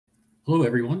Hello,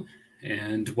 everyone,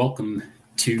 and welcome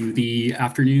to the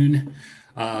afternoon,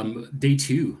 day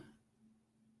two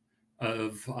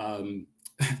of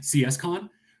CSCON.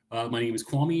 My name is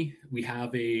Kwame. We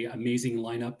have an amazing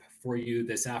lineup for you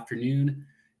this afternoon,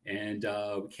 and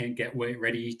we can't get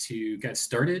ready to get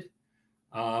started.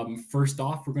 First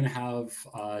off, we're going to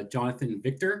have Jonathan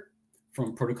Victor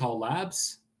from Protocol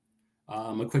Labs.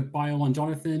 A quick bio on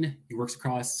Jonathan. He works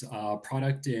across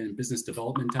product and business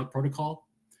development at Protocol.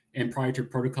 And prior to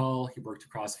Protocol, he worked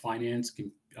across finance,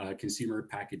 consumer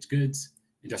packaged goods,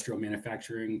 industrial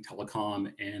manufacturing, telecom,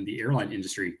 and the airline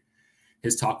industry.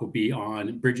 His talk will be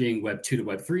on bridging Web2 to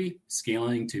Web3,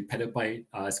 scaling to petabyte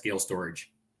scale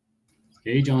storage.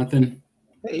 Hey, Jonathan.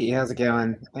 Hey, how's it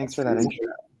going? Thanks for that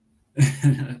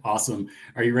intro. Awesome.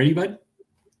 Are you ready, bud?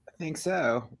 I think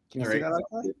so. Can you see that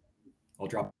okay? I'll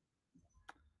drop.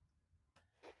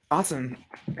 Awesome.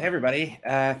 Hey, everybody.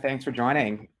 Thanks for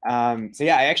joining. So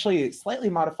yeah, I actually slightly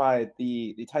modified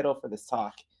the title for this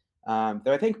talk,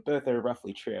 though I think both are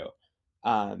roughly true.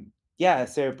 Yeah,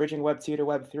 so bridging Web2 to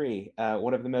Web3,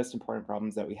 one of the most important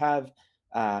problems that we have.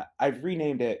 I've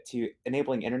renamed it to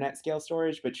enabling internet scale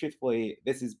storage, but truthfully,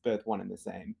 this is both one and the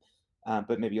same.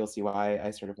 But maybe you'll see why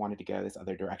I sort of wanted to go this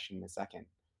other direction in a second.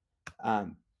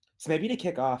 So maybe to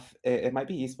kick off, it might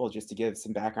be useful just to give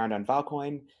some background on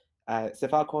Filecoin. So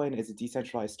Filecoin is a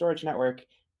decentralized storage network.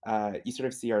 You sort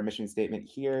of see our mission statement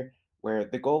here, where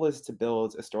the goal is to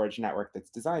build a storage network that's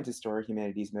designed to store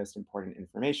humanity's most important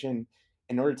information.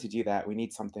 In order to do that, we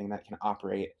need something that can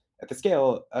operate at the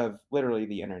scale of literally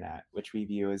the internet, which we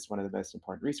view as one of the most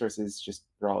important resources just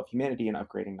for all of humanity and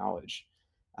upgrading knowledge.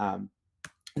 And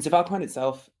so Filecoin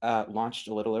itself launched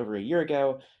a little over a year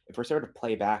ago. If we're sort of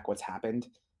play back what's happened,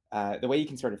 the way you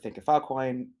can sort of think of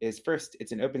Filecoin is first,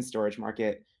 it's an open storage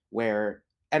market where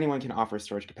anyone can offer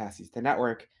storage capacities to the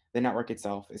network. The network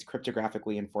itself is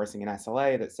cryptographically enforcing an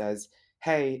SLA that says,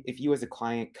 hey, if you as a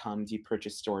client come to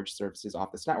purchase storage services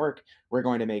off this network, we're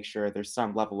going to make sure there's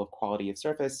some level of quality of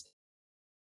service.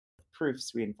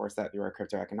 Proofs, we enforce that through our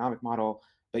crypto economic model.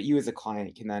 But you as a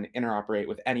client can then interoperate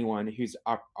with anyone who's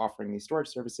offering these storage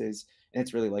services. And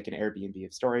it's really like an Airbnb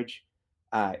of storage.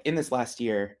 In this last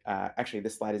year, actually,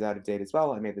 this slide is out of date as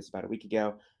well. I made this about a week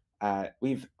ago.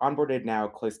 We've onboarded now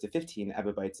close to 15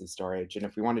 ebibytes of storage. And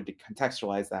if we wanted to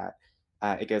contextualize that,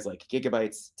 it goes like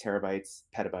gigabytes, terabytes,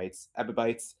 petabytes,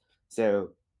 ebibytes. So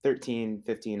 13,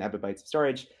 15 ebibytes of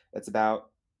storage. That's about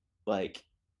like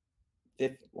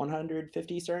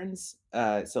 150 cerns.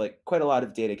 So like quite a lot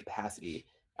of data capacity.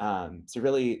 So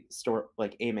really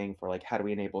aiming for like how do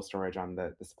we enable storage on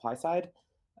the supply side.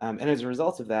 And as a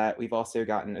result of that, we've also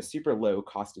gotten a super low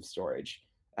cost of storage.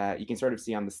 You can sort of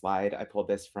see on the slide, I pulled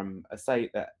this from a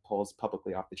site that pulls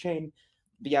publicly off the chain.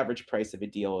 The average price of a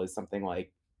deal is something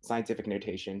like scientific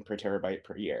notation per terabyte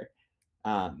per year.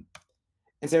 And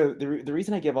so the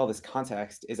reason I give all this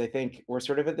context is I think we're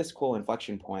sort of at this cool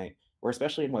inflection point where,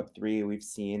 especially in Web3, we've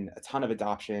seen a ton of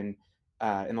adoption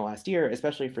in the last year,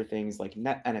 especially for things like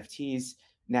NFTs.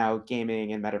 Now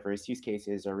gaming and metaverse use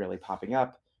cases are really popping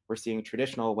up. We're seeing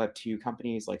traditional Web2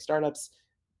 companies like startups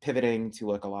pivoting to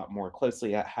look a lot more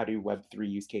closely at how do Web3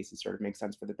 use cases sort of make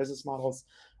sense for the business models.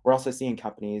 We're also seeing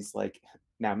companies like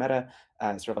now Meta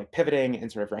sort of like pivoting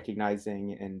and sort of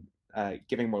recognizing and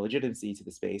giving more legitimacy to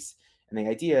the space. And the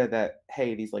idea that,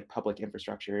 hey, these like public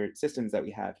infrastructure systems that we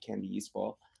have can be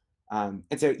useful. And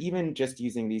so even just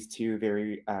using these two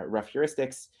very rough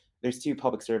heuristics, there's two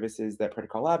public services that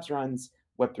Protocol Labs runs,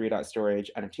 Web3.storage,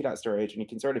 NFT.storage, and you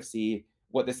can sort of see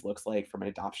what this looks like from an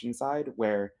adoption side,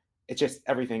 where it's just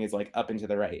everything is like up and to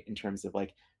the right in terms of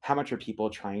like how much are people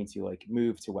trying to like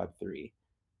move to Web3.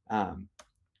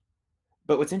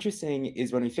 But what's interesting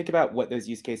is when we think about what those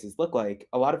use cases look like,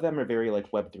 a lot of them are very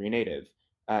like Web3 native.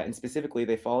 And specifically,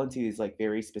 they fall into these like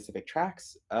very specific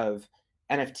tracks of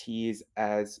NFTs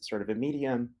as sort of a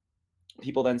medium.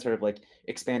 People then sort of like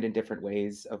expand in different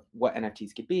ways of what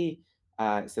NFTs could be.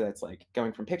 So that's like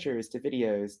going from pictures to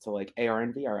videos to like AR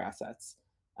and VR assets.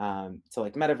 To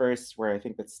like metaverse, where I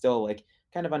think that's still like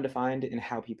kind of undefined in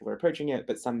how people are approaching it,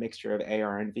 but some mixture of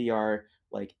AR and VR,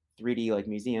 like 3D, like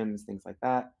museums, things like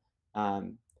that.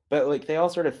 But like they all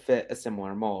sort of fit a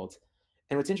similar mold.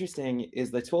 And what's interesting is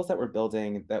the tools that we're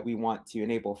building that we want to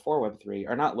enable for Web3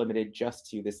 are not limited just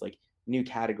to this like new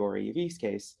category of use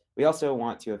case. We also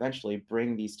want to eventually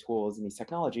bring these tools and these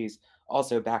technologies,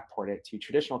 also backport it to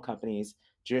traditional companies,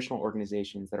 traditional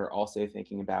organizations that are also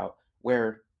thinking about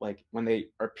where, like when they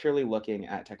are purely looking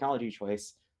at technology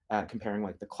choice, comparing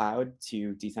like the cloud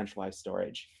to decentralized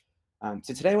storage.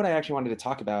 So today what I actually wanted to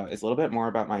talk about is a little bit more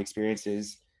about my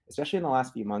experiences, especially in the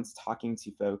last few months, talking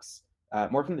to folks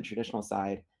more from the traditional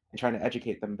side and trying to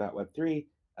educate them about Web3.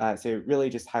 So really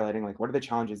just highlighting like what are the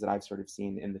challenges that I've sort of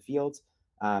seen in the field,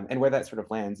 and where that sort of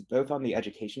lands, both on the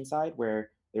education side,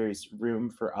 where there's room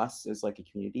for us as like a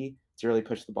community to really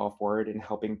push the ball forward and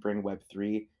helping bring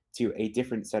Web3 to a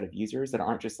different set of users that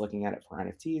aren't just looking at it for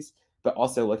NFTs, but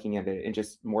also looking at it in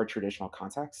just more traditional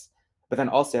contexts. But then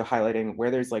also highlighting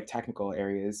where there's like technical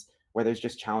areas where there's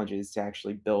just challenges to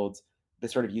actually build the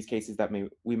sort of use cases that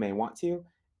we may want to,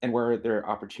 and where there are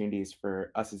opportunities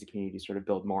for us as a community to sort of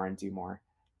build more and do more.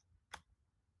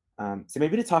 So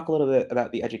maybe to talk a little bit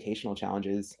about the educational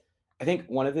challenges, I think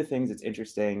one of the things that's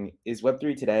interesting is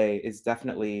Web3 today is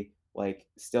definitely like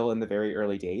still in the very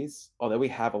early days. Although we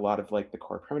have a lot of like the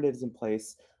core primitives in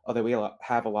place, although we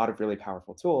have a lot of really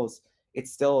powerful tools, it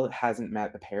still hasn't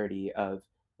met the parity of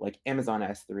like Amazon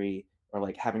S3 or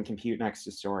like having compute next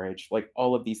to storage, like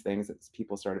all of these things that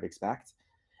people sort of expect.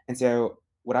 And so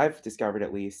what I've discovered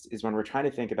at least is when we're trying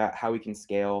to think about how we can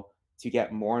scale to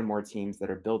get more and more teams that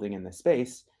are building in this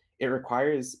space, it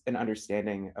requires an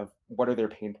understanding of what are their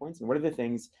pain points and what are the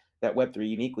things that Web3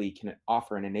 uniquely can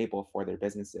offer and enable for their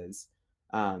businesses.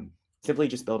 Simply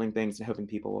just building things and hoping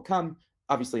people will come,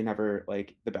 obviously never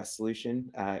like the best solution.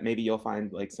 Maybe you'll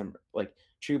find like some like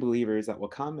true believers that will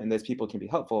come and those people can be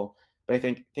helpful. But I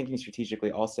think thinking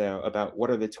strategically also about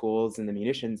what are the tools and the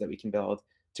munitions that we can build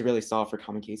to really solve for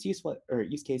common case use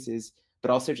cases, but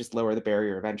also just lower the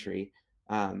barrier of entry.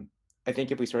 Um, I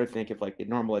think if we sort of think of like the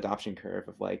normal adoption curve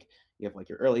of like you have like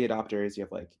your early adopters, you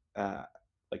have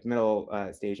like middle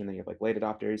stage, and then you have like late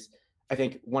adopters. I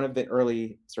think one of the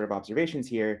early sort of observations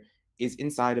here is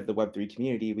inside of the Web3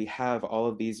 community, we have all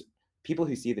of these people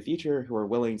who see the future, who are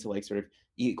willing to like sort of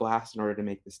eat glass in order to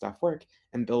make this stuff work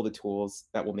and build the tools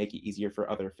that will make it easier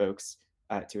for other folks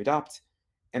to adopt.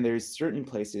 And there's certain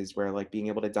places where like being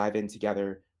able to dive in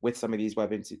together with some of these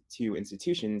Web2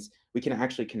 institutions, we can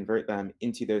actually convert them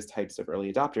into those types of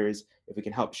early adopters if we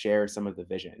can help share some of the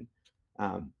vision.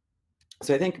 Um,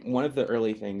 so I think one of the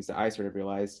early things that I sort of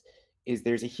realized is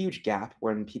there's a huge gap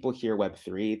when people hear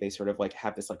Web3, they sort of like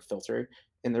have this like filter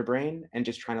in their brain and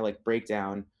just trying to like break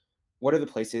down what are the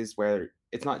places where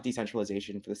it's not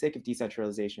decentralization for the sake of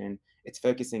decentralization, it's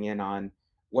focusing in on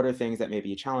what are things that may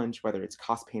be a challenge, whether it's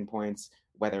cost pain points,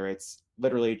 whether it's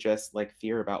literally just like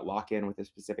fear about lock-in with a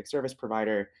specific service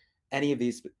provider, any of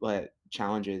these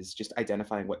challenges, just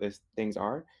identifying what those things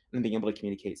are and then being able to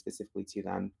communicate specifically to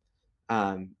them.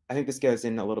 I think this goes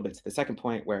in a little bit to the second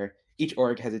point where each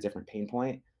org has a different pain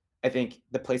point. I think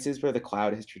the places where the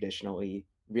cloud has traditionally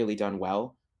really done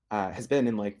well has been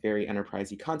in like very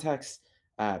enterprisey contexts.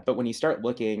 But when you start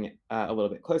looking a little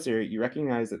bit closer, you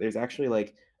recognize that there's actually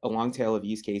like a long tail of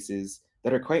use cases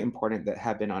that are quite important that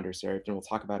have been underserved. And we'll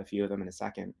talk about a few of them in a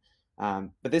second.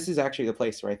 But this is actually the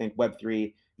place where I think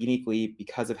Web3, uniquely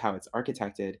because of how it's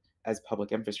architected as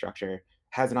public infrastructure,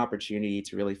 has an opportunity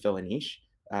to really fill a niche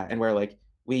and where like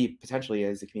we potentially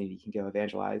as a community can go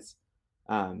evangelize.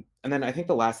 And then I think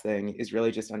the last thing is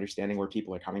really just understanding where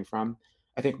people are coming from.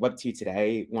 I think Web2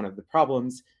 today, one of the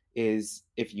problems is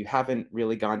if you haven't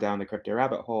really gone down the crypto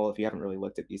rabbit hole, if you haven't really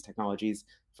looked at these technologies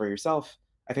for yourself,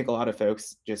 I think a lot of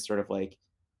folks just sort of like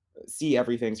see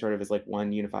everything sort of as like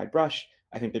one unified brush.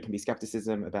 I think there can be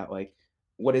skepticism about like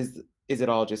what is it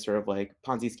all just sort of like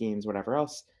Ponzi schemes, whatever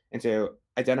else. And so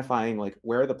identifying like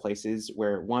where are the places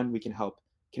where one, we can help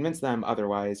convince them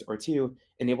otherwise, or two,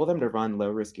 enable them to run low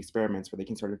risk experiments where they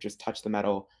can sort of just touch the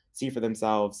metal, see for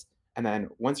themselves. And then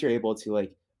once you're able to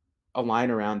like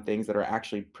align around things that are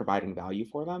actually providing value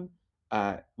for them,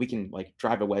 we can like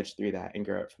drive a wedge through that and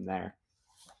grow it from there.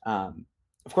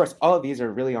 Of course, all of these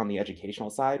are really on the educational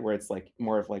side, where it's like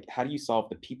more of like, how do you solve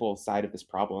the people side of this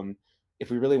problem? If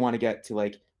we really want to get to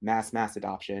like mass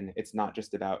adoption, it's not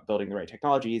just about building the right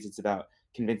technologies, it's about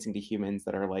convincing the humans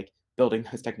that are like building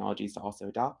those technologies to also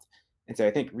adopt. And so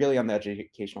I think really on the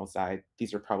educational side,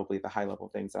 these are probably the high level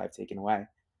things that I've taken away.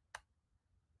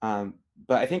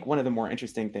 But I think one of the more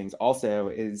interesting things also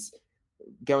is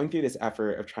going through this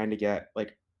effort of trying to get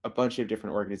like a bunch of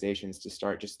different organizations to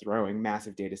start just throwing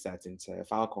massive data sets into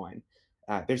Filecoin.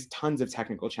 There's tons of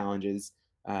technical challenges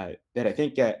that I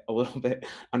think get a little bit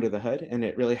under the hood, and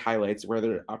it really highlights where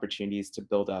there are opportunities to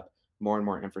build up more and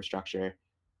more infrastructure.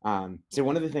 So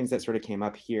one of the things that sort of came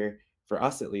up here for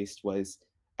us at least was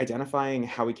identifying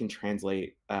how we can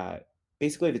translate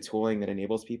basically the tooling that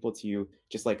enables people to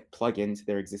just like plug into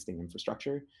their existing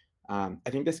infrastructure. I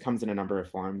think this comes in a number of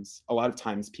forms. A lot of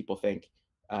times people think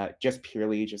just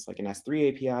purely just like an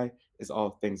S3 API is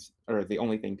all things or the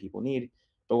only thing people need.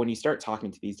 But when you start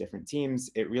talking to these different teams,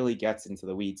 it really gets into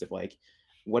the weeds of like,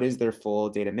 what is their full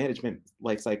data management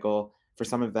lifecycle? For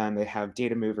some of them, they have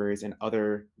data movers and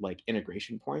other like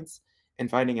integration points. and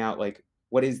finding out like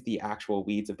what is the actual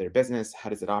weeds of their business, how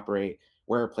does it operate,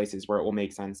 where are places where it will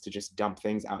make sense to just dump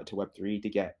things out to Web3 to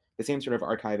get the same sort of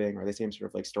archiving or the same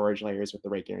sort of like storage layers with the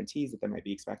right guarantees that they might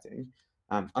be expecting,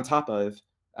 on top of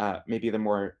maybe the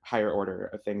more higher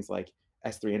order of things like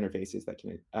S3 interfaces that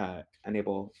can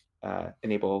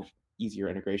enable easier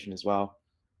integration as well.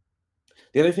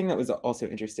 The other thing that was also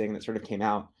interesting that sort of came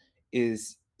out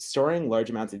is storing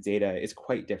large amounts of data is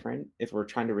quite different if we're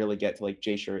trying to really get to like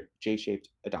J-shaped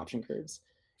adoption curves.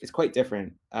 It's quite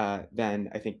different than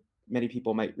I think many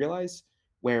people might realize,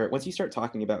 where once you start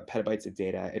talking about petabytes of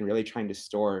data and really trying to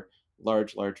store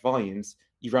large volumes,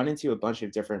 you run into a bunch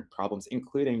of different problems,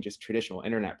 including just traditional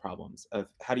internet problems of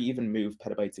how do you even move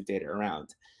petabytes of data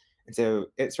around. And so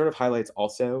it sort of highlights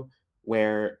also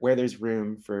where there's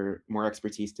room for more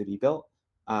expertise to be built.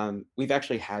 We've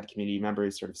actually had community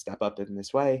members sort of step up in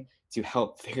this way to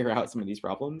help figure out some of these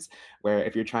problems, where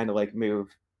if you're trying to like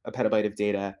move a petabyte of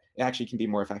data, it actually can be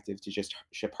more effective to just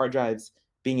ship hard drives.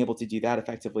 Being able to do that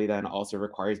effectively then also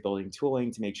requires building tooling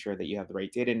to make sure that you have the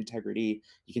right data integrity.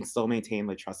 You can still maintain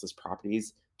like trustless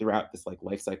properties throughout this like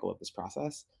life cycle of this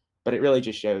process. But it really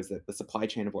just shows that the supply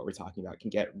chain of what we're talking about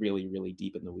can get really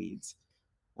deep in the weeds.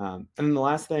 And then the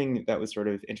last thing that was sort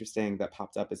of interesting that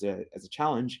popped up as a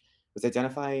challenge was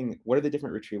identifying what are the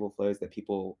different retrieval flows that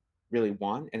people really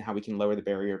want and how we can lower the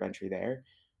barrier of entry there.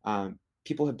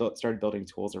 People have started building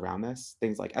tools around this,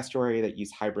 things like Estuary that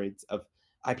use hybrids of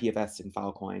IPFS and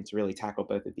Filecoin to really tackle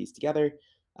both of these together.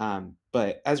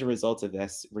 But as a result of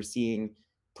this, we're seeing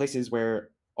places where,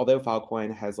 although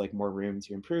Filecoin has like more room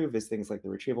to improve as things like the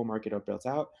retrieval market are built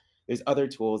out, there's other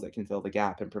tools that can fill the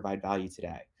gap and provide value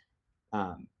today.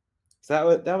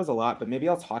 So that was a lot, but maybe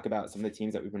I'll talk about some of the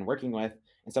teams that we've been working with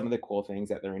and some of the cool things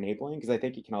that they're enabling, because I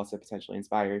think it can also potentially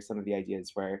inspire some of the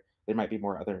ideas where there might be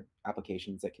more other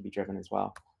applications that can be driven as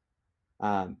well.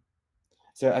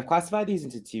 So I've classified these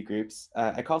into two groups.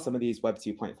 I call some of these Web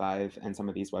 2.5 and some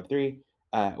of these Web 3.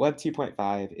 Web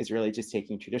 2.5 is really just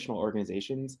taking traditional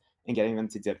organizations and getting them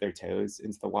to dip their toes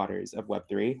into the waters of Web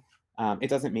 3. It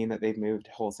doesn't mean that they've moved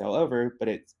wholesale over, but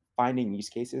it's finding use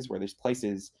cases where there's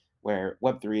places where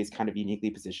Web3 is kind of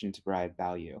uniquely positioned to provide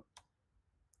value.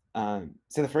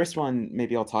 So the first one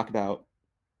maybe I'll talk about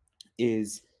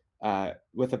is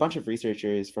with a bunch of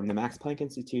researchers from the Max Planck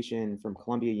Institution, from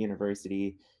Columbia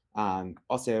University,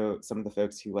 also some of the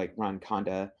folks who like run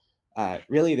Conda.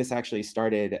 Really, this actually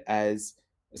started as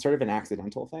sort of an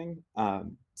accidental thing.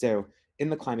 So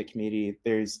in the climate community,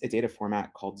 there's a data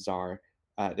format called ZAR.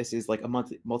 This is like a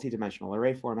multi-dimensional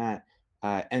array format,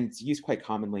 and it's used quite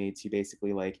commonly to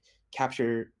basically like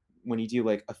capture, when you do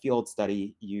like a field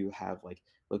study, you have like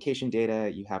location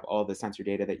data, you have all the sensor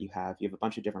data that you have a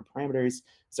bunch of different parameters.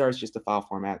 ZAR is just a file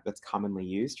format that's commonly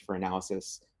used for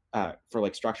analysis, for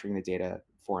like structuring the data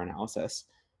for analysis.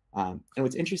 And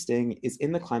what's interesting is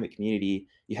in the climate community,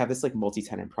 you have this like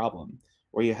multi-tenant problem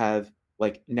where you have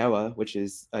like NOAA, which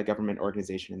is a government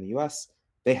organization in the US.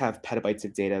 They have petabytes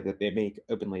of data that they make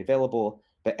openly available,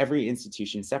 but every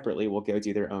institution separately will go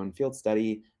do their own field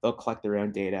study. They'll collect their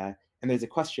own data. And there's a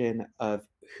question of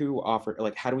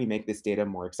how do we make this data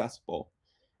more accessible?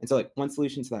 And so like one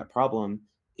solution to that problem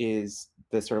is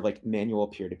the sort of like manual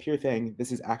peer-to-peer thing.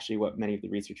 This is actually what many of the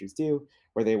researchers do,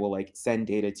 where they will like send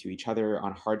data to each other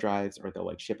on hard drives, or they'll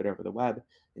like ship it over the web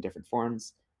in different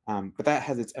forms. But that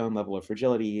has its own level of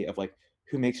fragility of like,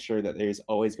 who makes sure that there's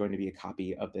always going to be a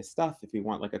copy of this stuff if we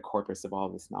want like a corpus of all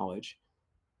of this knowledge.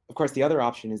 Of course, the other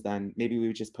option is then maybe we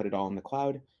would just put it all in the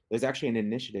cloud. There's actually an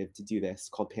initiative to do this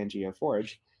called Pangeo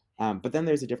Forge. But then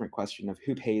there's a different question of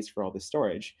who pays for all the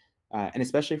storage. And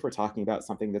especially if we're talking about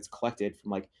something that's collected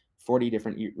from like 40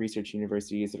 different research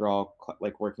universities that are all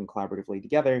like working collaboratively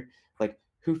together, like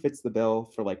who fits the bill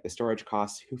for like the storage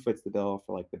costs, who fits the bill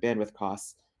for like the bandwidth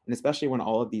costs, and especially when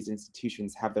all of these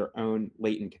institutions have their own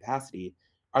latent capacity,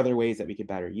 are there ways that we could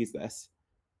better use this?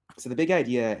 So the big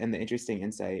idea and the interesting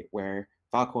insight where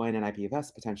Filecoin and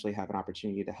IPFS potentially have an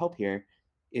opportunity to help here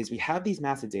is we have these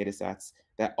massive data sets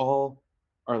that all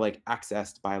are like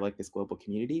accessed by like this global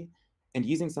community. And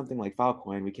using something like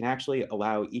Filecoin, we can actually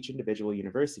allow each individual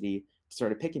university to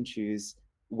sort of pick and choose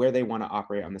where they want to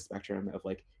operate on the spectrum of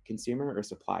like consumer or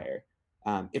supplier.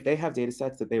 If they have data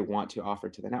sets that they want to offer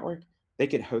to the network, they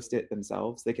could host it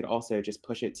themselves. They could also just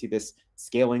push it to this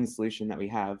scaling solution that we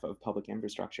have of public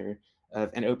infrastructure, of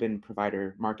an open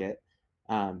provider market.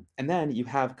 And then you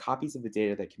have copies of the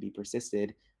data that can be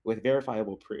persisted with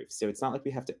verifiable proof. So it's not like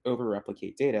we have to over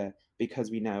replicate data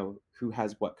because we know who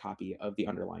has what copy of the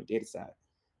underlying data set.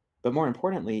 But more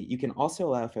importantly, you can also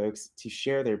allow folks to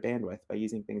share their bandwidth by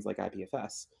using things like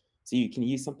IPFS. So you can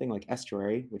use something like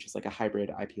Estuary, which is like a hybrid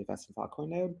IPFS and Filecoin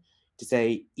node, to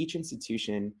say each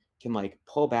institution can like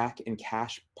pull back and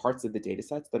cache parts of the data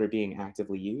sets that are being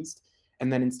actively used.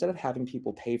 And then instead of having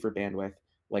people pay for bandwidth,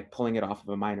 like pulling it off of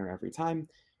a miner every time,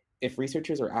 if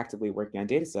researchers are actively working on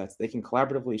data sets, they can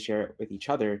collaboratively share it with each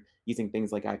other using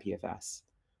things like IPFS.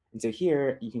 And so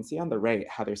here you can see on the right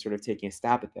how they're sort of taking a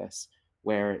stab at this,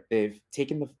 where they've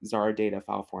taken the ZAR data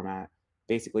file format,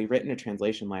 basically written a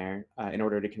translation layer in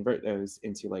order to convert those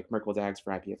into like Merkle DAGs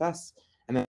for IPFS,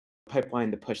 and then a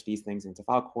pipeline to push these things into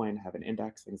Filecoin, have an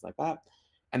index, things like that.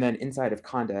 And then inside of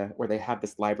Conda, where they have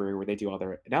this library where they do all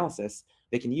their analysis,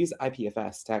 they can use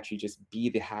IPFS to actually just be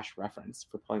the hash reference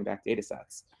for pulling back data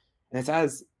sets. And this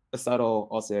has a subtle,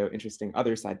 also interesting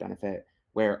other side benefit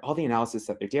where all the analysis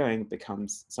that they're doing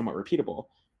becomes somewhat repeatable,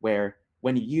 where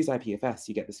when you use IPFS,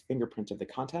 you get this fingerprint of the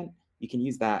content. You can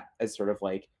use that as sort of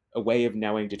like a way of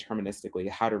knowing deterministically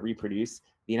how to reproduce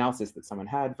the analysis that someone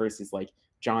had versus like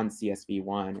John's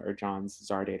CSV1 or John's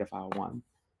ZAR data file 1.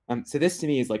 So this to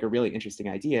me is like a really interesting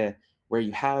idea where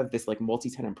you have this like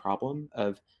multi-tenant problem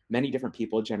of many different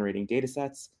people generating data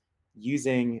sets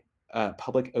using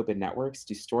public open networks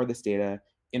to store this data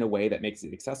in a way that makes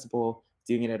it accessible,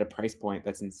 doing it at a price point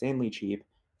that's insanely cheap,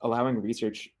 allowing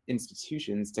research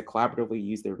institutions to collaboratively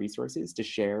use their resources to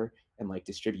share and like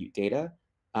distribute data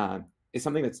is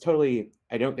something that's totally,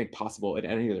 I don't think, possible in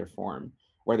any other form,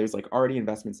 where there's like already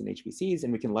investments in HPCs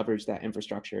and we can leverage that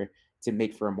infrastructure to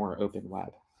make for a more open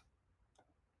web.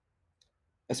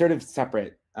 A sort of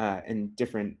separate and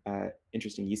different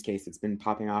interesting use case that's been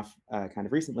popping off kind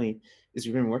of recently is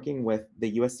we've been working with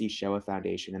the USC Shoah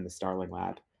Foundation and the Starling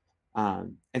Lab.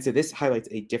 And so this highlights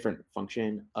a different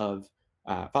function of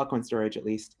Filecoin storage, at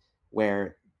least,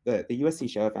 where the USC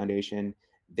Shoah Foundation,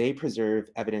 they preserve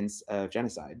evidence of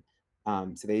genocide.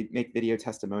 So they make video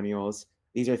testimonials.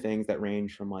 These are things that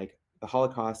range from like the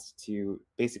Holocaust to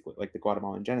basically like the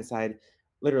Guatemalan genocide,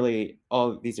 literally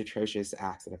all of these atrocious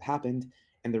acts that have happened.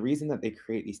 And the reason that they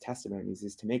create these testimonies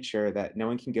is to make sure that no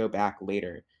one can go back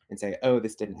later and say, oh,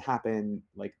 this didn't happen.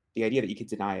 Like the idea that you could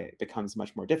deny it becomes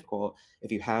much more difficult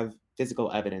if you have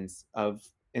physical evidence of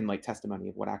in like testimony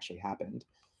of what actually happened.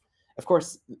 Of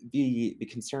course, the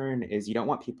concern is you don't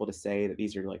want people to say that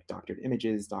these are like doctored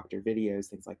images, doctored videos,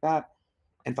 things like that.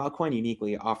 And Filecoin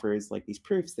uniquely offers like these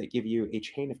proofs that give you a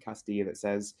chain of custody that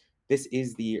says this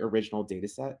is the original data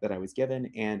set that I was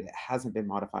given and it hasn't been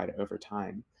modified over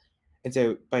time. And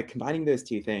so by combining those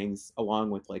two things,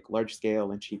 along with like large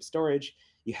scale and cheap storage,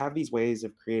 you have these ways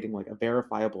of creating like a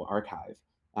verifiable archive,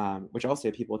 which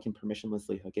also people can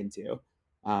permissionlessly hook into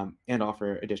and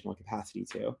offer additional capacity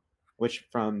to, which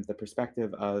from the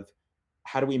perspective of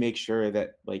how do we make sure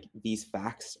that like these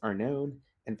facts are known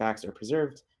and facts are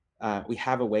preserved, we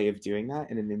have a way of doing that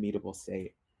in an immutable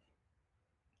state.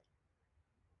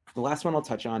 The last one I'll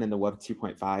touch on in the Web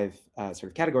 2.5 sort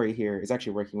of category here is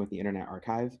actually working with the Internet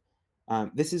Archive.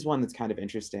 This is one that's kind of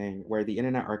interesting, where the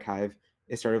Internet Archive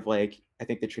is sort of like, I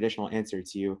think, the traditional answer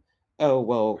to, oh,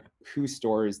 well, who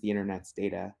stores the Internet's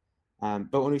data?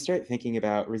 But when we start thinking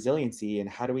about resiliency and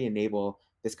how do we enable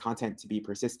this content to be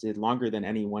persisted longer than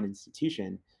any one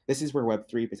institution, this is where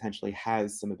Web3 potentially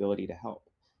has some ability to help.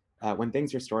 When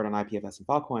things are stored on IPFS and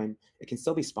Filecoin, it can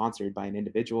still be sponsored by an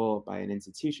individual, by an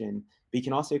institution, but you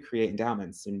can also create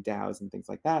endowments and DAOs and things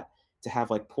like that to have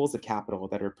like pools of capital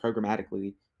that are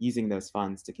programmatically using those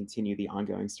funds to continue the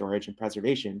ongoing storage and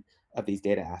preservation of these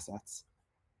data assets.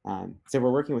 So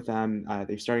we're working with them.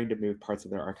 They're starting to move parts of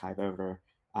their archive over,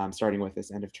 starting with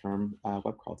this end of term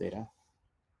web crawl data.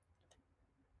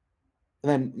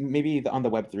 And then maybe on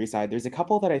the Web3 side, there's a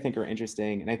couple that I think are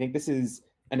interesting. And I think this is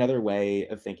another way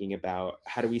of thinking about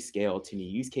how do we scale to new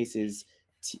use cases,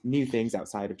 to new things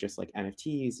outside of just like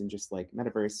NFTs and just like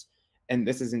metaverse. And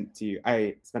this isn't to,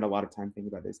 I spend a lot of time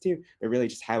thinking about this too, but really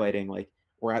just highlighting like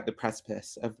we're at the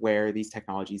precipice of where these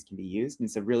technologies can be used.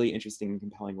 And so really interesting and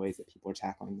compelling ways that people are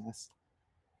tackling this.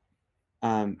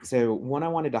 So one I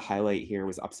wanted to highlight here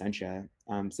was Absentia.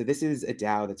 So this is a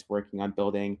DAO that's working on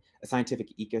building a scientific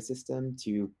ecosystem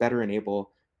to better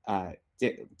enable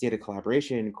data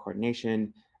collaboration,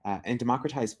 coordination, and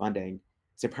democratize funding.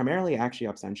 So primarily, actually,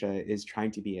 Absentia is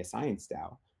trying to be a science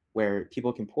DAO where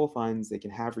people can pool funds, they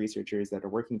can have researchers that are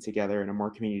working together in a more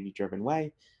community-driven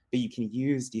way, but you can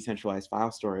use decentralized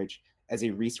file storage as a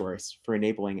resource for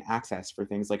enabling access for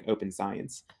things like open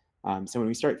science. So when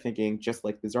we start thinking, just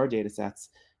like the ZAR data sets,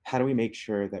 how do we make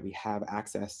sure that we have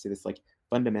access to this like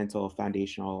fundamental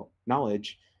foundational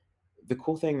knowledge? The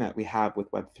cool thing that we have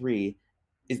with Web3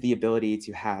 is the ability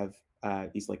to have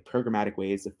these like programmatic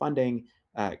ways of funding,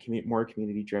 more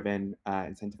community-driven,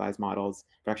 incentivized models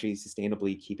for actually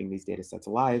sustainably keeping these data sets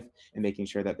alive and making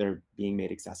sure that they're being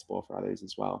made accessible for others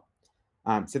as well.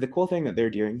 So the cool thing that they're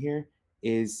doing here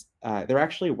is they're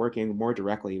actually working more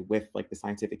directly with like the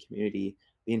scientific community,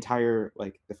 the entire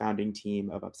like the founding team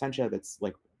of Absentia, that's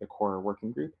like the core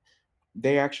working group.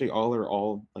 They actually all are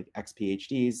all like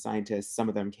ex-PhDs, scientists. Some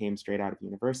of them came straight out of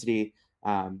university.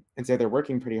 And so they're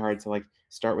working pretty hard to like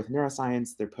start with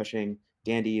neuroscience. They're pushing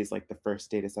Dandy is like the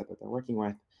first data set that they're working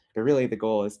with. But really the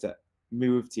goal is to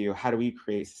move to how do we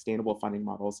create sustainable funding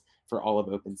models for all of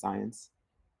open science.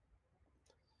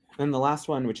 And then the last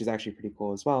one, which is actually pretty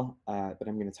cool as well, that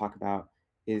I'm going to talk about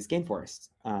is Gainforest.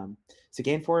 So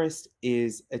Gainforest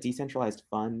is a decentralized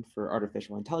fund for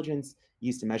artificial intelligence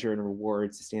used to measure and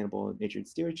reward sustainable and measured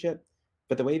stewardship.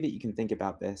 But the way that you can think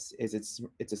about this is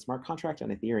it's a smart contract on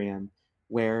Ethereum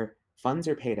where funds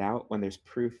are paid out when there's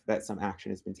proof that some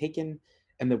action has been taken.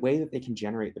 And the way that they can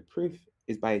generate the proof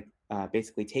is by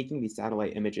basically taking these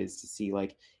satellite images to see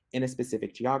like in a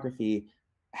specific geography,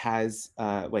 has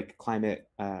like climate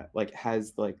like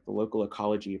has like the local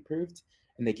ecology approved,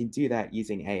 and they can do that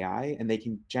using AI, and they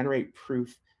can generate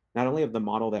proof not only of the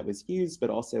model that was used but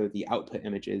also the output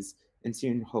images, and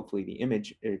soon hopefully the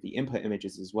image or the input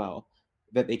images as well,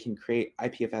 that they can create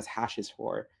IPFS hashes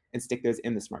for and stick those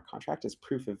in the smart contract as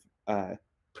proof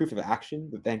of action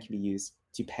that then can be used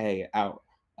to pay out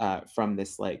from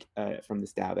this from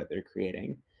this DAO that they're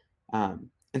creating.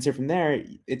 And so from there,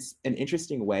 it's an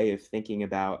interesting way of thinking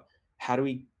about how do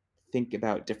we think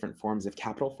about different forms of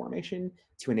capital formation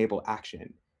to enable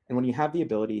action. And when you have the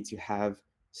ability to have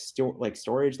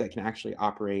storage that can actually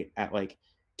operate at like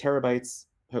terabytes,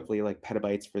 hopefully like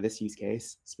petabytes for this use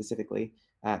case specifically,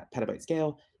 petabyte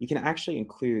scale, you can actually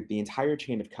include the entire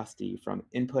chain of custody from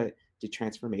input to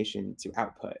transformation to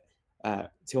output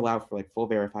to allow for like full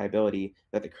verifiability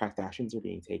that the correct actions are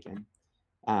being taken.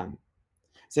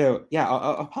 So yeah,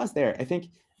 I'll pause there. I think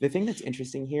the thing that's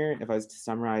interesting here, if I was to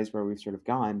summarize where we've sort of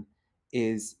gone,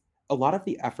 is a lot of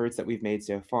the efforts that we've made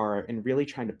so far in really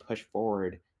trying to push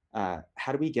forward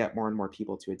how do we get more and more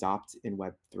people to adopt in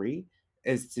Web3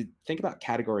 is to think about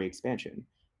category expansion,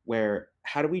 where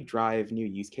how do we drive new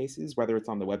use cases, whether it's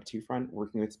on the Web2 front,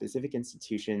 working with specific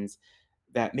institutions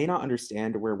that may not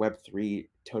understand where Web3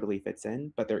 totally fits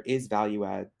in, but there is value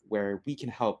add where we can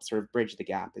help sort of bridge the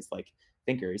gap as like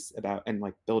thinkers about and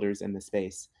like builders in the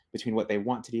space between what they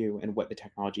want to do and what the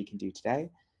technology can do today,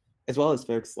 as well as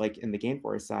folks like in the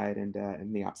Gainforest side and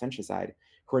in the Absentia side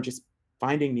who are just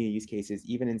finding new use cases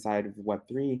even inside of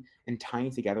Web3 and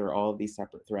tying together all of these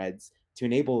separate threads to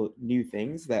enable new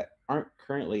things that aren't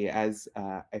currently as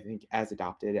I think as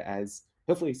adopted as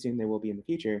hopefully soon they will be in the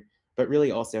future, but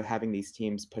really also having these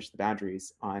teams push the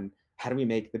boundaries on how do we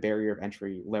make the barrier of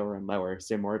entry lower and lower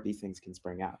so more of these things can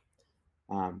spring up.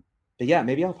 But yeah,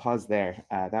 maybe I'll pause there.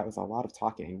 That was a lot of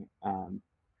talking.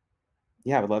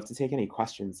 Yeah, I would love to take any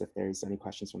questions if there's any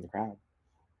questions from the crowd.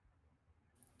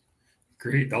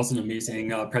 Great, that was an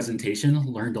amazing presentation.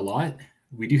 Learned a lot.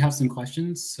 We do have some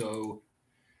questions. So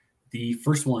the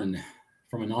first one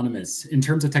from Anonymous, in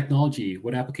terms of technology,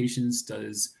 what applications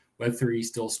does Web3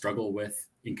 still struggle with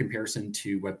in comparison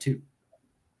to Web2?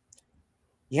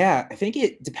 Yeah, I think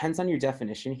it depends on your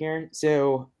definition here.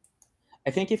 So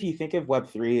I think if you think of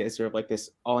Web3 as sort of like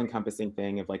this all-encompassing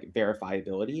thing of like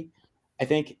verifiability, I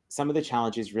think some of the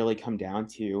challenges really come down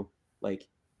to like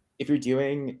if you're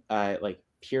doing like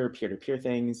pure peer-to-peer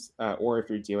things or if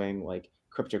you're doing like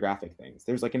cryptographic things,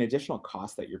 there's like an additional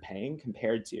cost that you're paying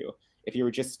compared to if you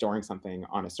were just storing something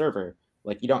on a server.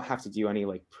 Like you don't have to do any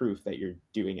like proof that you're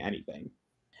doing anything.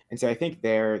 And so I think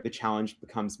there the challenge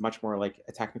becomes much more like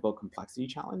a technical complexity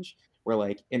challenge where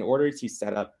like in order to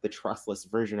set up the trustless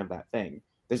version of that thing,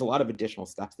 there's a lot of additional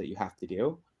steps that you have to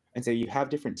do. And so you have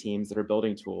different teams that are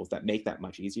building tools that make that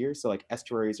much easier. So like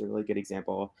Estuary is a really good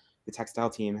example. The textile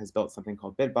team has built something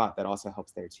called Bidbot that also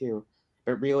helps there too.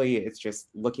 But really it's just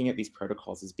looking at these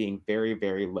protocols as being very,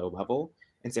 very low level.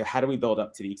 And so how do we build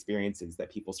up to the experiences that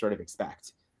people sort of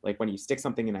expect? Like when you stick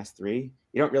something in S3,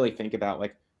 you don't really think about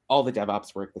like all the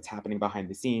DevOps work that's happening behind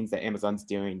the scenes that Amazon's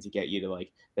doing to get you to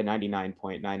like the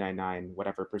 99.999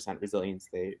 whatever percent resilience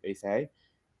they say.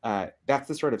 That's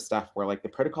the sort of stuff where like the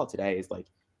protocol today is like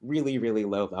really, really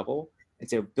low level. And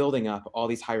so building up all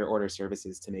these higher order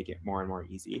services to make it more and more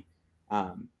easy.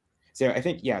 So I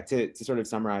think, yeah, to sort of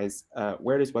summarize,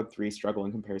 where does Web3 struggle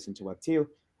in comparison to Web2?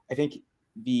 I think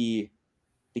the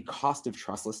cost of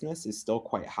trustlessness is still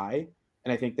quite high.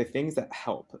 And I think the things that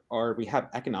help are we have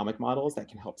economic models that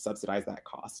can help subsidize that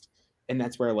cost. And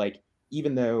that's where like,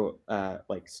 even though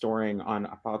like storing on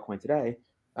a Filecoin today,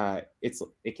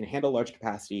 it can handle large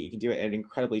capacity, it can do it at an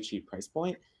incredibly cheap price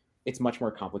point. It's much more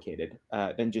complicated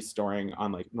than just storing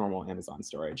on like normal Amazon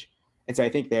storage. And so I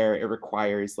think there it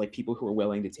requires like people who are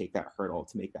willing to take that hurdle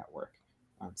to make that work.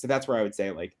 So that's where I would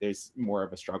say like there's more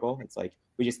of a struggle. It's like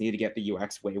we just need to get the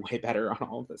UX way better on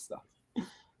all of this stuff.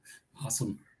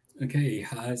 Awesome. Okay,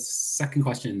 second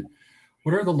question.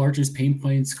 What are the largest pain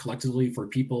points collectively for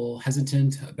people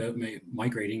hesitant about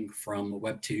migrating from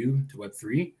Web 2 to Web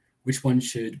 3? Which one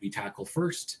should we tackle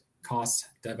first? Cost,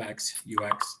 DevX,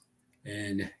 UX,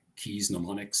 and keys,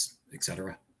 mnemonics,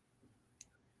 etc.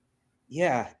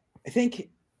 Yeah, I think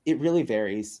it really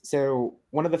varies. So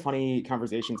one of the funny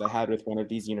conversations I had with one of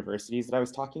these universities that I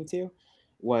was talking to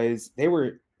was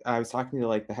I was talking to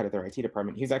like the head of their IT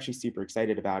department. He was actually super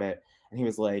excited about it. And he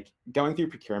was like going through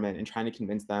procurement and trying to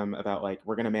convince them about like,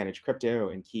 we're going to manage crypto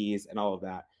and keys and all of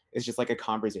that. It's just like a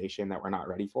conversation that we're not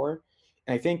ready for.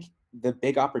 And I think the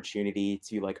big opportunity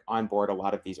to like onboard a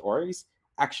lot of these orgs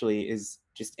actually is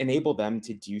just enable them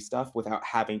to do stuff without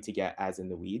having to get as in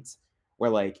the weeds, where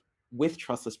like with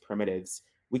trustless primitives,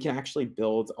 we can actually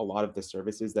build a lot of the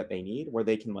services that they need where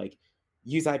they can like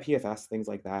use IPFS, things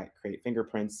like that, create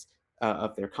fingerprints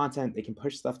of their content. They can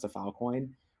push stuff to Filecoin.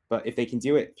 But if they can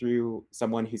do it through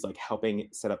someone who's like helping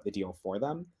set up the deal for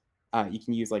them, you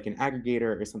can use like an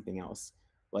aggregator or something else.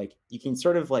 Like you can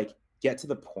sort of like get to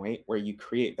the point where you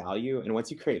create value. And once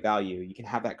you create value, you can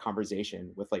have that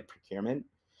conversation with like procurement.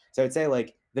 So I'd say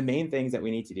like the main things that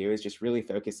we need to do is just really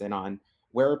focus in on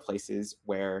where are places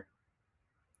where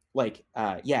like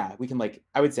yeah, we can like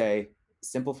I would say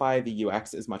simplify the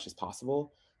UX as much as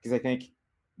possible, because I think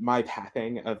my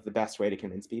pathing of the best way to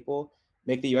convince people,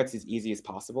 make the UX as easy as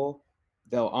possible.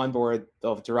 They'll onboard,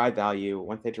 they'll derive value.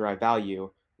 Once they derive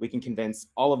value, we can convince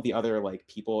all of the other like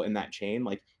people in that chain,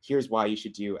 like here's why you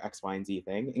should do X, Y, and Z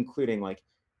thing, including like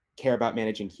care about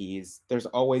managing keys. There's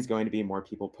always going to be more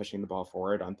people pushing the ball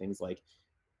forward on things like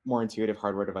more intuitive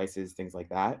hardware devices, things like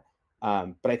that.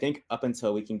 But I think up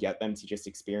until we can get them to just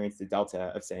experience the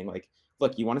delta of saying like,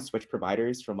 look, you want to switch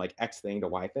providers from like X thing to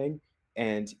Y thing,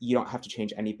 and you don't have to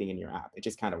change anything in your app. It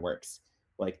just kind of works.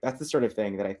 Like that's the sort of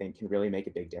thing that I think can really make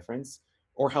a big difference,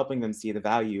 or helping them see the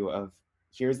value of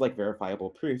here's like verifiable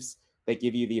proofs that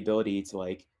give you the ability to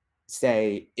like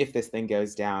say, if this thing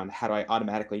goes down, how do I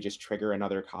automatically just trigger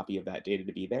another copy of that data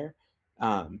to be there?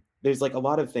 There's like a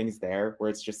lot of things there where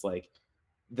it's just like,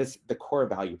 the core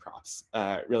value props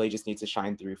really just needs to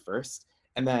shine through first.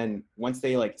 And then once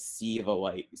they like see the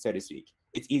light, so to speak,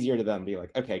 it's easier to them be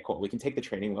like, okay, cool, we can take the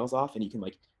training wheels off and you can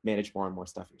like manage more and more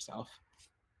stuff yourself.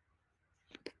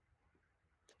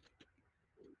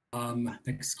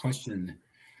 Next question.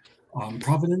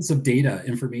 Provenance of data,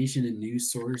 information, and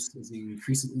news source is an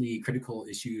increasingly critical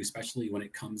issue, especially when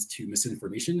it comes to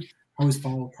misinformation. How is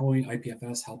following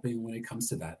IPFS helping when it comes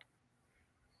to that?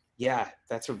 Yeah,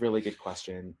 that's a really good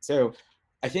question. So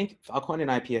I think Filecoin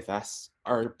and IPFS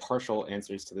are partial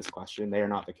answers to this question. They are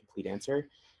not the complete answer.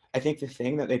 I think the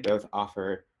thing that they both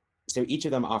offer, so each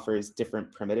of them offers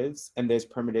different primitives, and those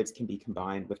primitives can be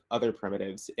combined with other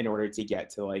primitives in order to get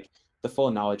to like the full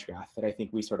knowledge graph that I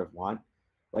think we sort of want.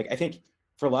 Like I think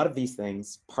for a lot of these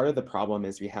things, part of the problem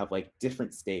is we have like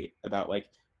different state about like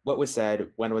what was said,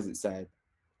 when was it said,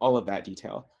 all of that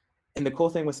detail. And the cool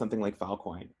thing with something like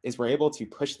Filecoin is we're able to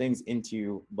push things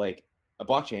into like a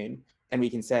blockchain, and we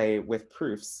can say with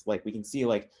proofs, like we can see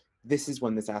like this is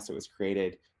when this asset was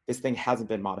created. This thing hasn't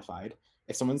been modified.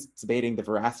 If someone's debating the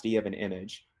veracity of an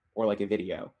image or like a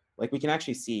video, like we can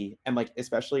actually see, and like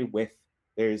especially with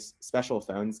there's special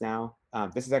phones now.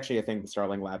 This is actually a thing the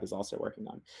Starling Lab is also working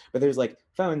on. But there's like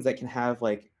phones that can have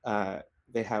like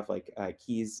they have like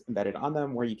keys embedded on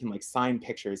them where you can like sign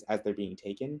pictures as they're being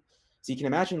taken. So you can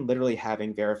imagine literally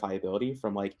having verifiability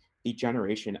from like the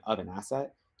generation of an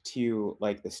asset to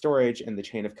like the storage and the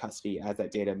chain of custody as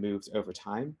that data moves over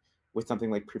time. With something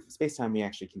like proof of spacetime, we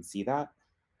actually can see that.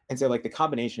 And so like the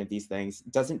combination of these things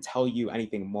doesn't tell you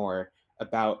anything more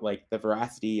about like the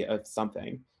veracity of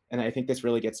something. And I think this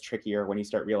really gets trickier when you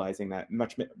start realizing that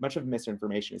much of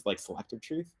misinformation is like selective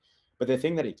truth. But the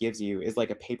thing that it gives you is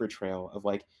like a paper trail of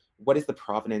like, what is the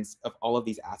provenance of all of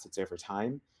these assets over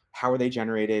time? How are they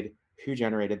generated? Who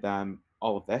generated them?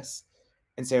 All of this.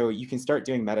 And so you can start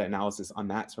doing meta-analysis on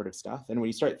that sort of stuff. And when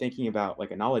you start thinking about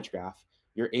like a knowledge graph,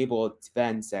 you're able to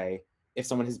then say, if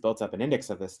someone has built up an index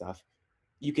of this stuff,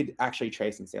 you could actually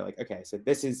trace and say like, okay, so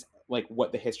this is like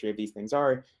what the history of these things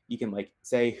are. You can like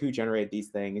say who generated these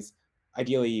things.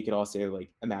 Ideally, you could also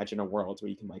like imagine a world where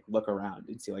you can like look around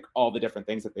and see like all the different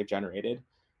things that they've generated.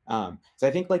 So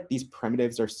I think like these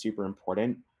primitives are super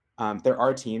important. There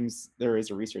are teams, there is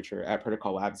a researcher at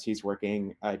Protocol Labs, he's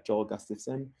working, Joel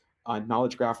Gustafson, on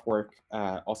knowledge graph work,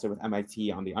 also with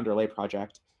MIT on the Underlay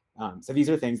project. So these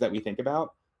are things that we think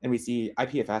about, and we see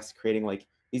IPFS creating like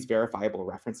these verifiable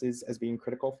references as being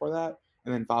critical for that.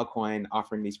 And then Filecoin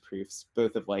offering these proofs,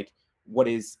 both of like what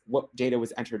data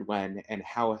was entered when, and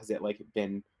how has it like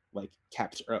been like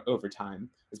kept over time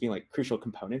as being like crucial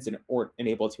components or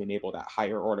enable that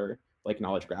higher order like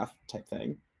knowledge graph type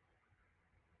thing.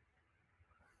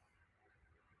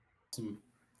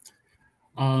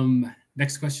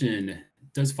 Next question.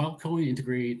 Does Filecoin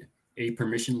integrate a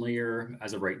permission layer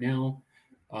as of right now?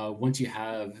 Once you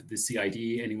have the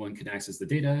CID, anyone can access the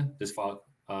data. Does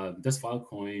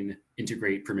Filecoin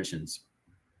integrate permissions?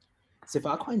 So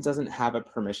Filecoin doesn't have a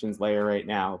permissions layer right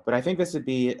now, but I think this would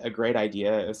be a great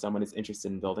idea if someone is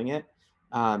interested in building it.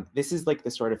 This is like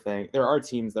the sort of thing, there are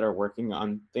teams that are working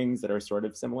on things that are sort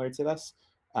of similar to this.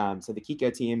 So the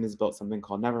Kiko team has built something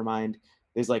called Nevermind.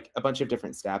 There's like a bunch of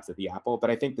different stabs at the apple,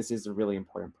 but I think this is a really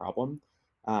important problem.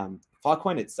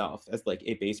 Filecoin itself as like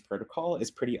a base protocol is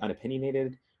pretty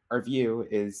unopinionated. Our view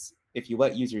is if you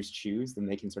let users choose, then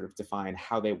they can sort of define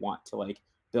how they want to like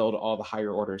build all the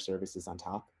higher order services on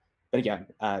top. But again,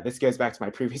 this goes back to my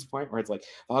previous point where it's like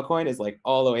Filecoin is like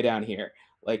all the way down here.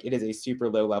 Like it is a super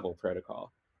low level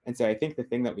protocol. And so I think the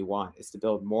thing that we want is to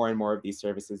build more and more of these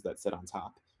services that sit on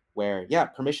top where, yeah,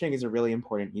 permissioning is a really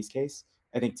important use case.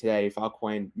 I think today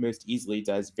Filecoin most easily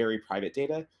does very private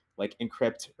data, like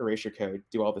encrypt, erase your code,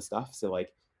 do all the stuff. So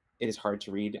like it is hard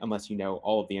to read unless you know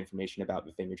all of the information about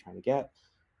the thing you're trying to get,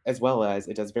 as well as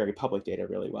it does very public data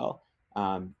really well.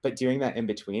 But doing that in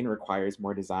between requires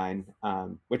more design,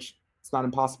 which it's not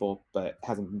impossible, but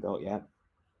hasn't been built yet.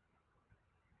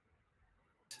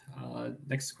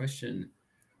 Next question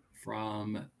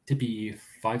from Tippy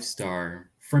 5-star.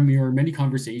 From your many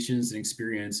conversations and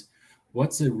experience,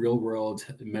 what's a real world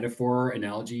metaphor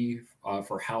analogy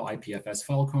for how IPFS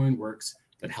Filecoin works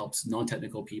that helps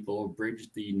non-technical people bridge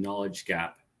the knowledge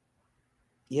gap?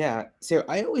 Yeah, so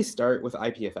I always start with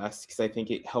IPFS because I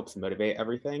think it helps motivate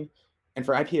everything. And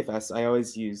for IPFS, I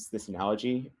always use this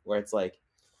analogy where it's like,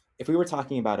 if we were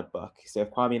talking about a book, so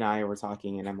if Kwame and I were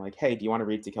talking and I'm like, hey, do you want to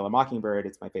read To Kill a Mockingbird?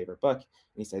 It's my favorite book. And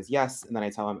he says, yes. And then I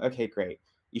tell him, okay, great.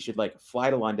 You should like fly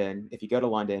to London. If you go to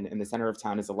London, in the center of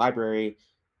town is a library,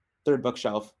 third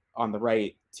bookshelf on the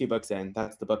right, 2 books in,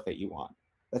 that's the book that you want.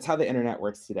 That's how the internet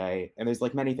works today. And there's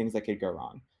like many things that could go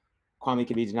wrong. Kwame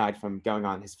could be denied from going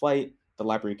on his flight. The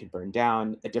library could burn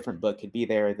down. A different book could be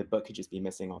there. The book could just be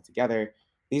missing altogether.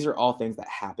 These are all things that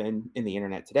happen in the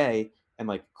internet today. And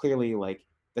like clearly, like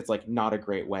that's like not a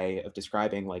great way of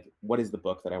describing like what is the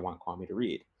book that I want Kwame to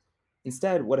read.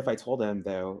 Instead, what if I told him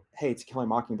though, hey, To Kill a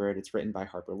Mockingbird, it's written by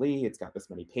Harper Lee. It's got this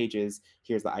many pages.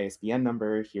 Here's the ISBN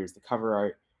number. Here's the cover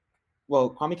art.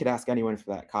 Well, Kwame could ask anyone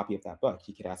for that copy of that book.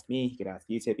 He could ask me. He could ask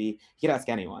you, Tippy. He could ask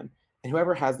anyone. And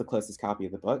whoever has the closest copy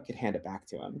of the book could hand it back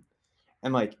to him.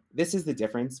 And like, this is the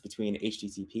difference between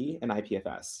HTTP and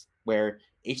IPFS, where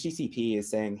HTTP is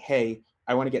saying, hey,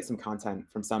 I want to get some content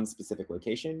from some specific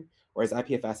location, whereas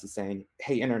IPFS is saying,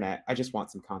 hey, internet, I just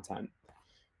want some content.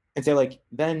 And so like,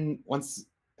 then once,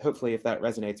 hopefully if that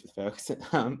resonates with folks,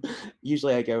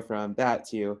 usually I go from that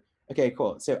to, okay,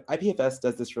 cool. So IPFS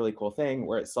does this really cool thing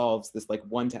where it solves this like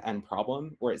 1 to n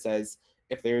problem where it says,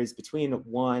 if there's between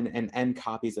 1 and n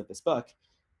copies of this book,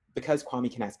 because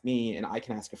Kwame can ask me and I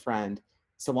can ask a friend,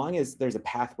 so long as there's a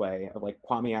pathway of like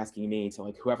Kwame asking me to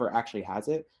like whoever actually has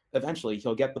it, eventually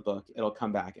he'll get the book, it'll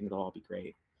come back and it'll all be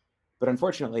great. But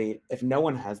unfortunately, if no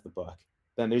one has the book,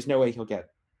 then there's no way he'll get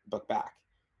the book back.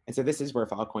 And so this is where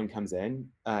Filecoin comes in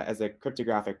as a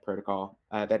cryptographic protocol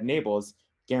that enables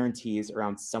guarantees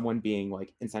around someone being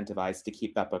like incentivized to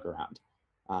keep that book around.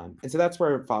 And so that's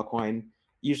where Filecoin,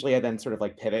 usually I then sort of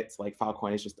like pivots, like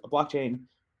Filecoin is just a blockchain,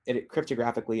 it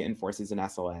cryptographically enforces an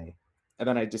SLA. And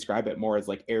then I describe it more as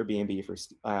like Airbnb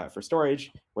for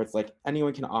storage, where it's like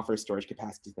anyone can offer storage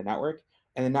capacity to the network,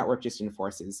 and the network just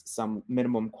enforces some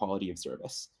minimum quality of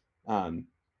service.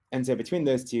 And so between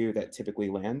those two, that typically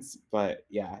lands. But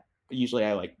yeah, usually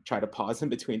I like try to pause in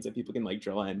between so people can like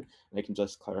drill in, and I can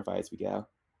just clarify as we go.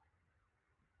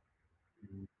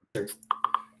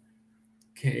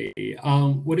 Okay,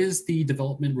 what is the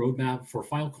development roadmap for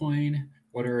Filecoin?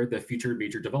 What are the future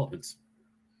major developments?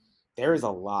 There is a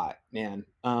lot, man.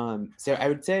 So I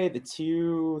would say the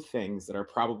 2 things that are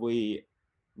probably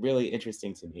really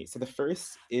interesting to me. So the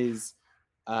first is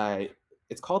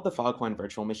it's called the Filecoin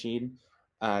virtual machine.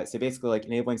 So basically like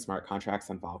enabling smart contracts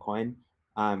on Filecoin.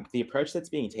 The approach that's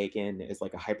being taken is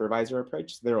like a hypervisor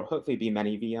approach. So there will hopefully be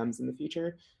many VMs in the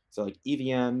future. So like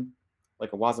EVM,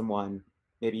 like a WASM one,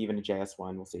 maybe even a JS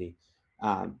one, we'll see.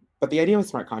 But the idea with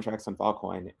smart contracts on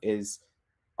Filecoin is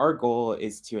our goal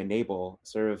is to enable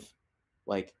sort of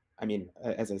like, I mean,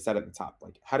 as I said at the top,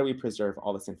 like how do we preserve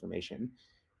all this information?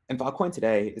 And Filecoin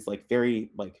today is like very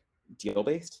like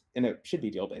deal-based, and it should be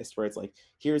deal-based, where it's like,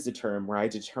 here's a term where I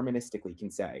deterministically can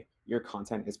say your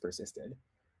content is persisted.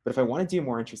 But if I want to do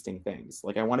more interesting things,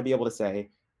 like I want to be able to say,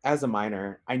 as a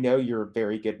miner, I know you're a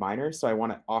very good miner, so I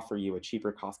want to offer you a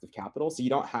cheaper cost of capital, so you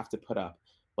don't have to put up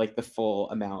like the full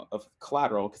amount of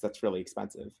collateral because that's really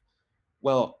expensive.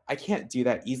 Well, I can't do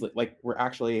that easily. Like we're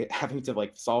actually having to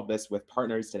like solve this with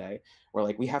partners today, where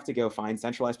like we have to go find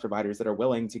centralized providers that are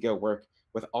willing to go work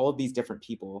with all of these different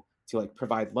people to like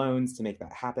provide loans to make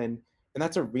that happen. And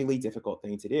that's a really difficult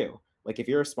thing to do. Like if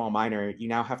you're a small miner, you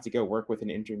now have to go work with an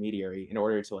intermediary in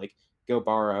order to like go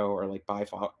borrow or like buy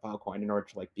Filecoin in order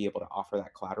to like be able to offer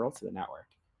that collateral to the network.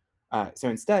 So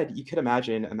instead, you could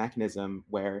imagine a mechanism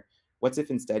where what's if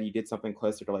instead you did something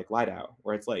closer to like Lido,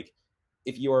 where it's like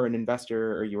if you are an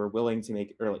investor or you are willing to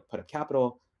make or like put up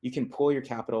capital, you can pool your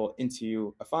capital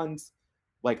into a fund.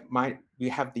 Like we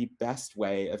have the best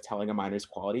way of telling a miner's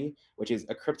quality, which is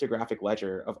a cryptographic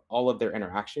ledger of all of their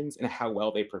interactions and how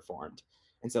well they performed.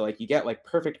 And so like you get like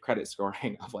perfect credit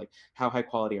scoring of like how high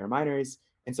quality are miners.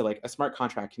 And so like a smart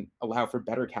contract can allow for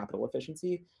better capital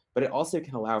efficiency, but it also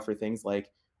can allow for things like,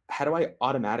 how do I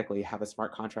automatically have a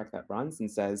smart contract that runs and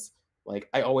says, like,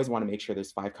 I always want to make sure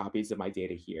there's 5 copies of my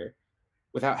data here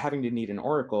without having to need an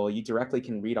oracle. You directly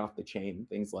can read off the chain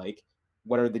things like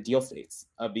what are the deal states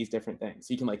of these different things.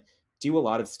 So you can like do a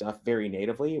lot of stuff very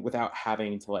natively without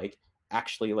having to like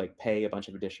actually like pay a bunch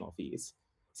of additional fees.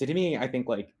 So to me, I think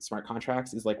like smart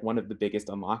contracts is like one of the biggest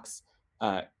unlocks,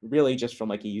 really just from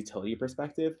like a utility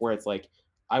perspective, where it's like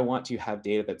I want to have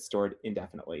data that's stored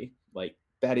indefinitely. Like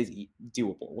that is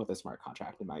doable with a smart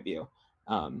contract in my view.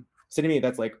 So to me,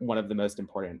 that's like one of the most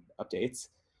important updates.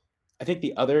 I think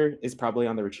the other is probably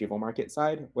on the retrieval market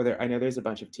side, where I know there's a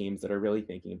bunch of teams that are really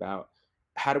thinking about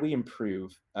how do we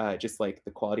improve just like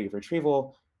the quality of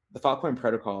retrieval. The Filecoin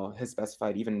protocol has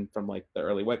specified even from like the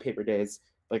early white paper days,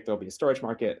 like there'll be a storage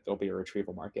market, there'll be a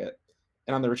retrieval market.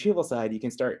 And on the retrieval side, you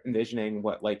can start envisioning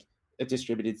what like a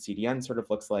distributed CDN sort of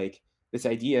looks like. This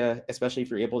idea, especially if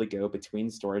you're able to go between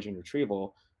storage and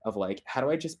retrieval, of like, how do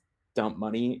I just dump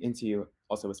money into,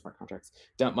 also with smart contracts,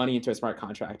 dump money into a smart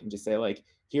contract and just say like,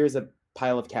 here's a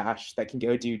pile of cash that can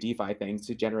go do DeFi things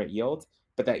to generate yield,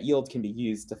 but that yield can be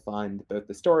used to fund both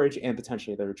the storage and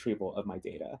potentially the retrieval of my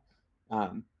data.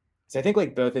 So I think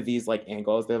like both of these like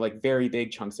angles, they're like very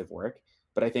big chunks of work,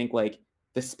 but I think like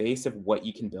the space of what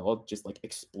you can build just like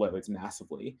explodes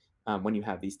massively when you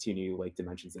have these two new like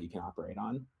dimensions that you can operate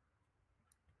on.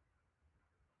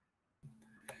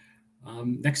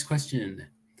 Next question.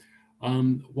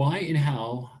 Why and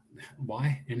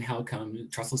how come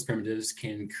trustless primitives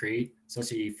can create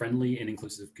such a friendly and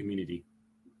inclusive community?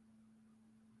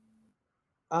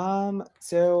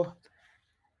 So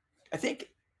I think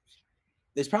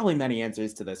there's probably many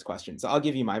answers to this question. So I'll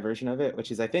give you my version of it,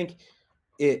 which is I think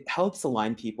it helps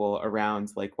align people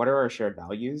around like what are our shared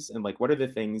values and like what are the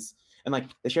things and like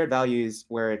the shared values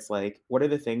where it's like what are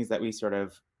the things that we sort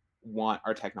of want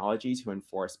our technology to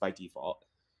enforce by default.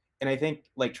 And I think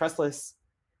like trustless,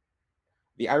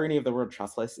 the irony of the word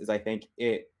trustless is I think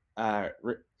it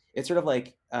sort of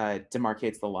like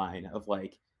demarcates the line of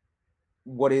like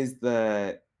what is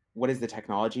the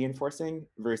technology enforcing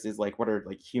versus like what are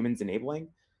like humans enabling.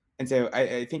 And so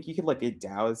I think you could look at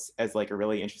DAOs as like a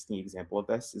really interesting example of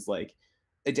this is like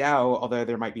a DAO, although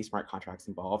there might be smart contracts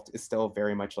involved, is still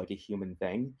very much like a human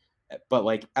thing. But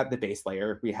like at the base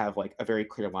layer, we have like a very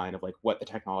clear line of like what the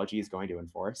technology is going to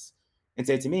enforce. And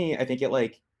so to me, I think it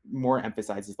like more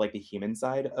emphasizes like the human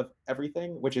side of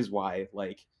everything, which is why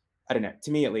like I don't know,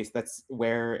 to me at least, that's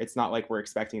where it's not like we're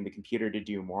expecting the computer to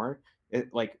do more.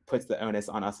 It like puts the onus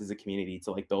on us as a community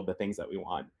to like build the things that we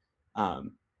want.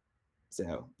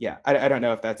 So yeah, I don't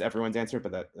know if that's everyone's answer,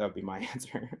 but that would be my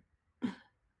answer.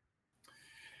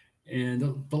 And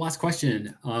the last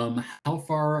question, how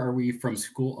far are we from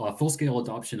full-scale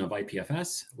adoption of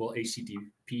IPFS? Will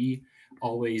HTTP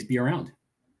always be around?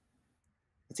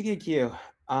 That's a good cue.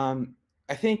 I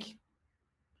think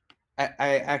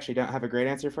I actually don't have a great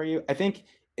answer for you. I think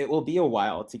it will be a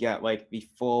while to get like the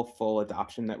full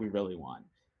adoption that we really want.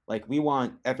 Like we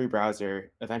want every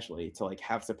browser eventually to like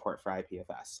have support for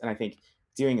IPFS. And I think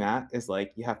doing that is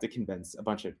like you have to convince a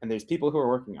bunch of, and there's people who are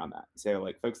working on that. So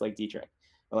like folks like Dietrich,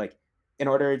 but like in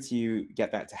order to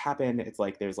get that to happen, it's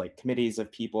like there's like committees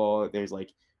of people, there's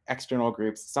like external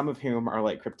groups, some of whom are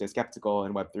like crypto skeptical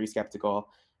and Web3 skeptical.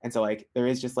 And so like there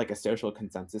is just like a social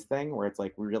consensus thing where it's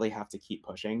like we really have to keep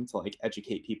pushing to like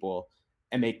educate people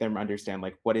and make them understand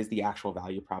like what is the actual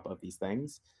value prop of these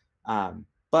things.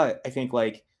 But I think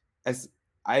like as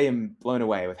I am blown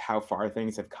away with how far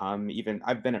things have come. Even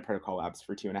I've been at Protocol Labs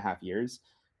for 2.5 years,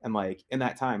 and like in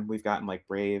that time we've gotten like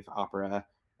Brave, Opera,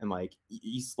 And like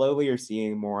you slowly are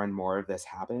seeing more and more of this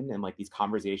happen, and like these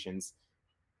conversations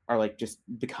are like just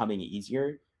becoming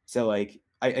easier. So like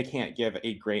I can't give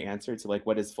a great answer to like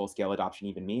what does full scale adoption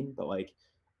even mean, but like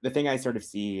the thing I sort of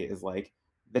see is like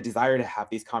the desire to have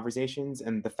these conversations,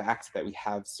 and the fact that we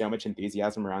have so much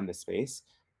enthusiasm around this space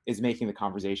is making the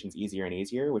conversations easier and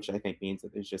easier, which I think means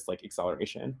that there's just like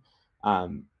acceleration.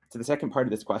 To the second part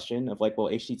of this question of like, will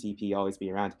HTTP always be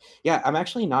around? Yeah, I'm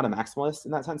actually not a maximalist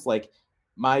in that sense. Like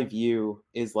my view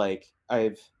is like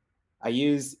I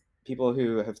use people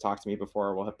who have talked to me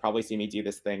before will have probably seen me do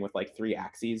this thing with like 3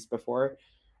 axes before,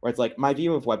 where it's like my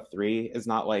view of Web3 is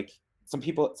not like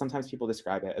sometimes people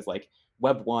describe it as like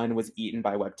Web1 was eaten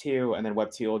by Web2, and then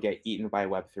Web2 will get eaten by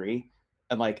Web3.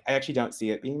 And like I actually don't see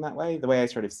it being that way. The way I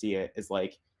sort of see it is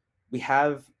like we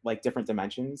have like different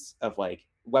dimensions of like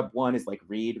Web1 is like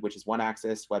read, which is 1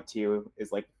 axis. Web2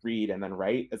 is like read and then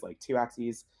write is like 2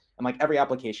 axes. And like every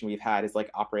application we've had is like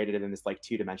operated in this like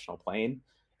 2-dimensional plane.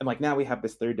 And like now we have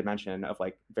this 3rd dimension of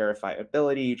like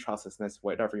verifiability, trustlessness,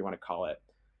 whatever you want to call it.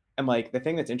 And like the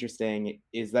thing that's interesting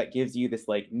is that gives you this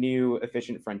like new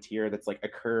efficient frontier that's like a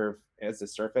curve as a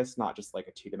surface, not just like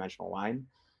a 2-dimensional line.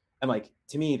 And like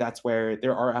to me, that's where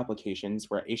there are applications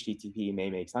where HTTP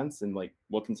may make sense and like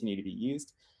will continue to be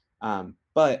used.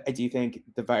 But I do think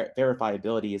the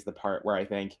verifiability is the part where I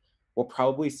think we'll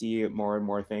probably see more and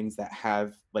more things that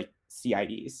have like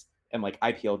CIDs and like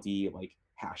IPLD like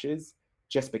hashes,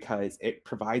 just because it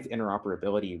provides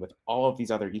interoperability with all of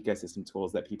these other ecosystem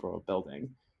tools that people are building.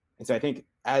 And so I think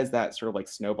as that sort of like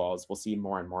snowballs, we'll see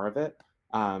more and more of it.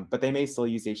 But they may still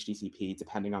use HTTP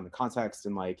depending on the context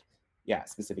and like, yeah,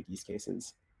 specific use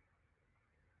cases.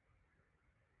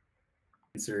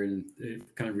 And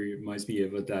it kind of reminds me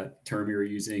of that term you were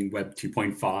using, Web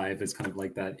 2.5, as kind of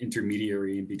like that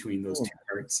intermediary in between those 2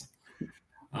 parts.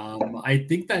 I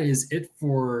think that is it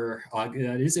for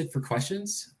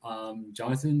questions.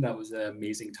 Jonathan, that was an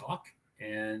amazing talk,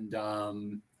 and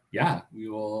yeah, we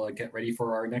will get ready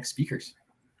for our next speakers.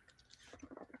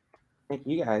 Thank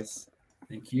you guys.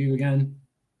 Thank you again.